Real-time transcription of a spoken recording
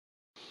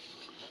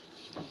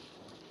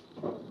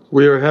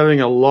We are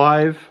having a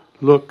live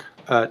look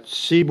at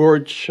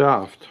Seaboard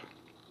shaft,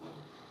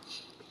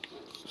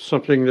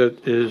 something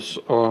that is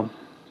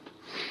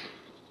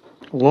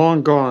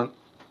long gone,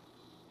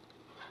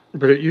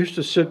 but it used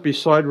to sit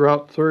beside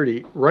Route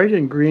 30 right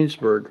in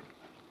Greensburg,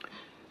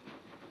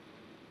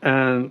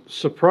 and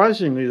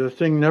surprisingly the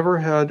thing never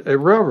had a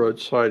railroad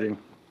siding.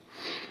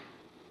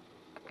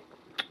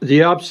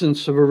 The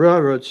absence of a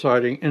railroad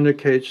siding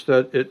indicates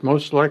that it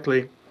most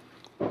likely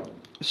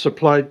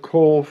supplied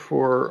coal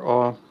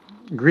for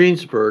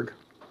Greensburg.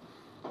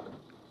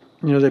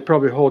 You know, they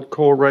probably hauled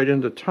coal right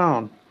into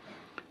town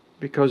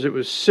because it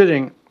was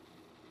sitting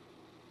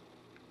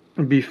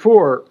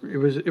before,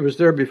 it was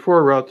there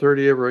before Route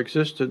 30 ever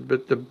existed,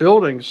 but the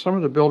buildings, some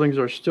of the buildings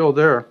are still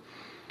there.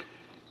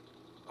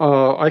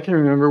 I can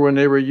remember when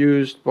they were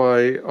used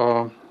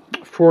by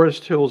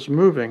Forest Hills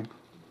Moving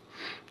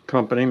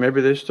Company.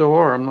 Maybe they still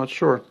are, I'm not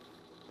sure.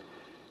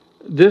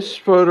 This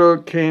photo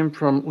came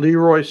from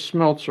Leroy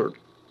Smeltzer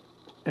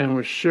and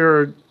was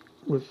shared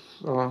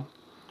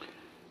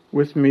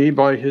with me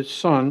by his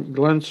son,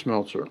 Glenn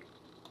Smeltzer.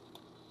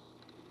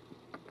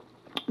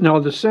 Now,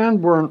 the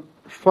Sanborn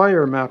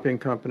Fire Mapping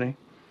Company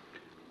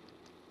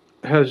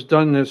has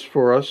done this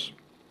for us,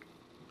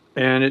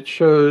 and it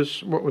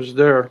shows what was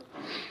there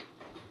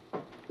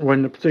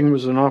when the thing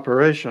was in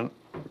operation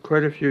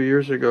quite a few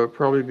years ago,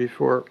 probably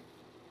before,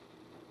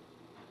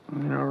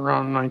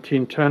 around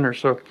 1910 or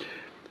so.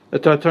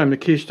 At that time, the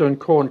Keystone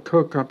Coal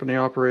Coke Company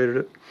operated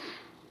it.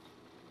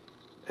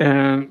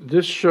 And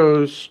this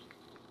shows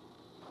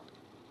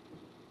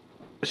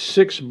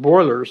 6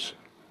 boilers,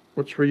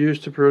 which were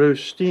used to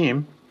produce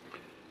steam.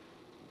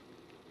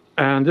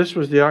 And this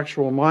was the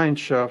actual mine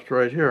shaft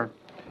right here.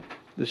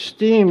 The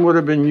steam would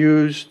have been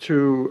used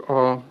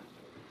to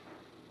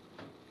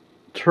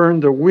turn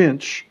the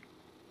winch,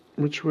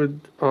 which would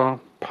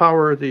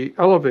power the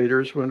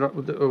elevators when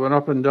went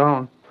up and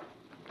down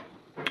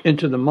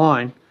into the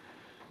mine,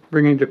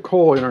 bringing the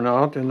coal in and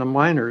out, and the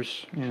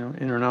miners, in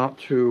and out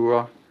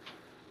to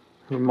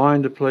who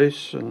mined the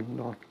place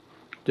and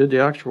did the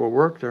actual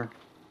work there.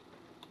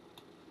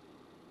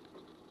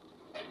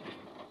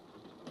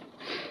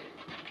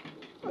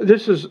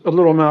 This is a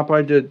little map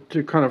I did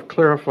to kind of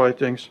clarify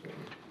things.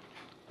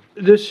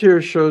 This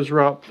here shows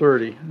Route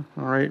 30,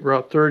 all right,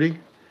 Route 30.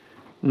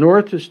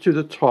 North is to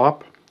the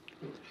top.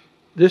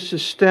 This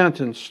is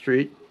Stanton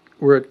Street,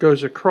 where it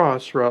goes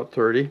across Route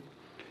 30.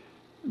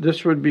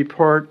 This would be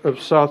part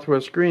of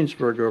Southwest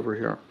Greensburg over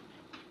here.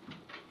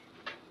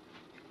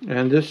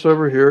 And this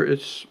over here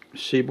is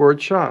Seaboard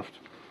shaft.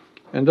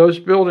 And those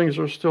buildings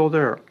are still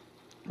there.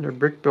 They're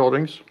brick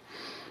buildings.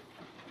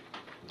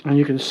 And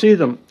you can see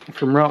them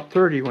from Route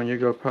 30 when you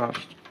go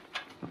past.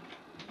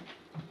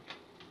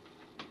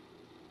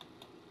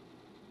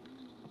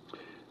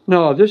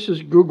 Now, this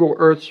is Google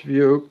Earth's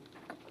view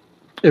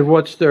of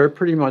what's there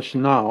pretty much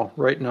now,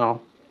 right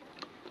now.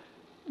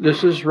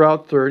 This is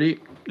Route 30.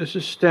 This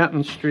is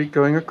Stanton Street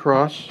going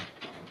across.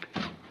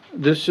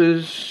 This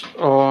is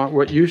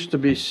what used to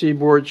be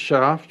Seaboard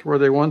shaft, where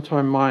they one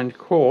time mined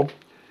coal,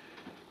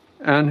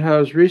 and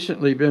has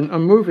recently been a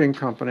moving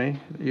company.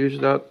 They use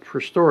that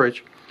for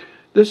storage.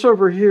 This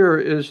over here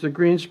is the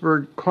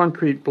Greensburg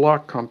Concrete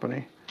Block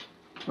Company,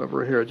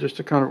 over here, just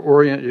to kind of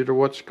orient you to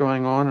what's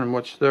going on and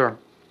what's there.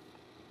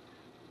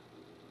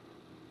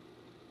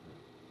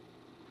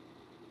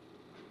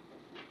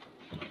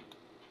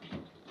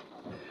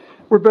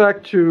 We're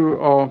back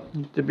to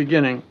the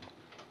beginning,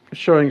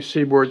 showing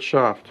Seaboard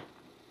shaft.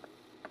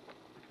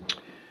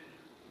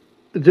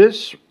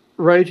 This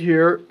right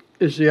here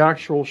is the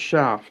actual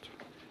shaft.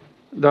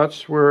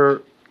 That's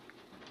where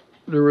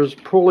there was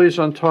pulleys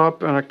on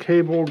top and a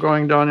cable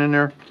going down in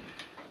there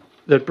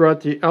that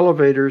brought the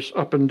elevators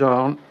up and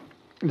down,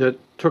 that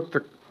took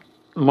the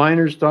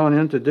miners down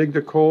in to dig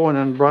the coal and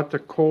then brought the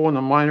coal and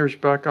the miners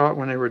back out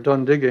when they were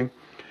done digging.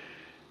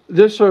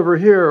 This over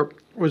here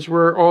was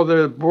where all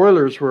the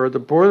boilers were. The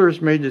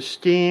boilers made the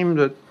steam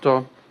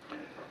that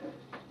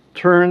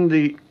turned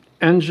the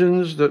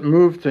engines that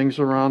moved things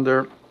around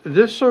there.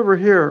 This over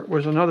here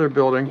was another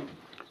building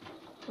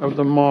of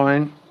the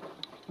mine.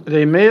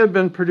 They may have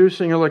been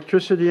producing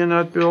electricity in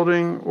that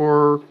building,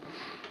 or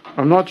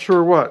I'm not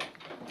sure what.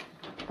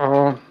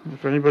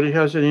 If anybody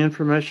has any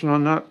information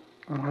on that,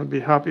 I'd be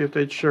happy if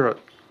they'd share it.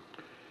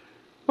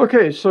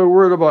 Okay, so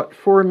we're at about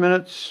 4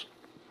 minutes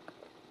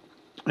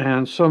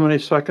and so many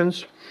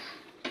seconds.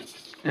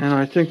 And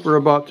I think we're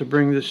about to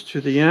bring this to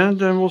the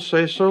end, and we'll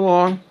say so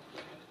long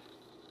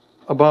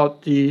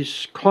about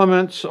these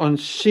comments on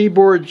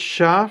Seaboard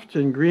shaft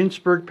in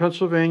Greensburg,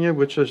 Pennsylvania,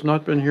 which has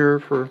not been here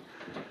for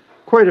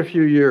quite a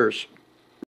few years.